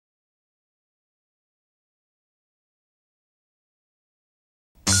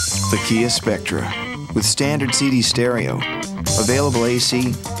The Kia Spectra, with standard CD stereo, available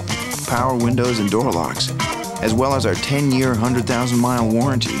AC, power windows and door locks, as well as our 10-year, 100,000-mile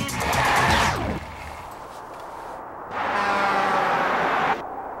warranty.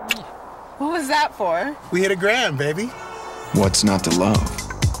 What was that for? We hit $1,000, baby. What's not to love?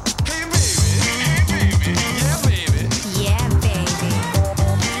 Hey, baby. Yeah, baby. Yeah, baby.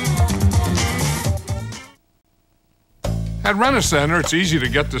 At Rent-A-Center, it's easy to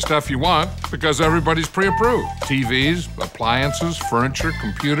get the stuff you want because everybody's pre-approved. TVs, appliances, furniture,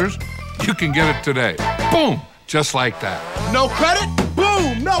 computers. You can get it today. Boom! Just like that. No credit?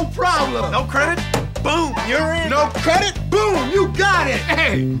 Boom! No problem. No credit? Boom, you're in. No credit? Boom! You got it!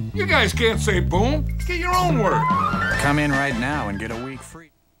 Hey, you guys can't say boom. Get your own word. Come in right now and get a week free.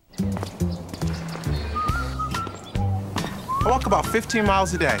 I walk about 15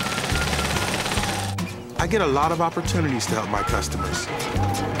 miles a day. I get a lot of opportunities to help my customers.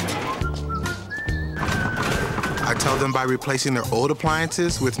 I tell them by replacing their old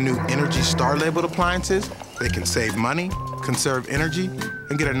appliances with new Energy Star labeled appliances, they can save money, conserve energy,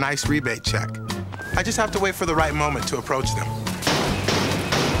 and get a nice rebate check. I just have to wait for the right moment to approach them.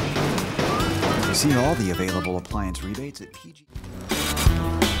 See all the available appliance rebates at PG.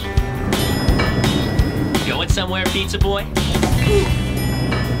 Going somewhere, pizza boy?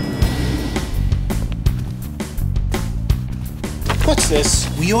 What's this?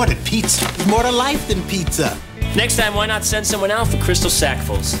 We ordered pizza. It's more to life than pizza. Next time, why not send someone out for Krystal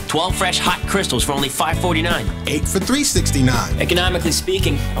sackfuls? 12 fresh hot crystals for only $5.49. 8 for $3.69. Economically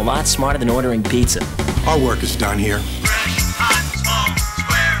speaking, a lot smarter than ordering pizza. Our work is done here.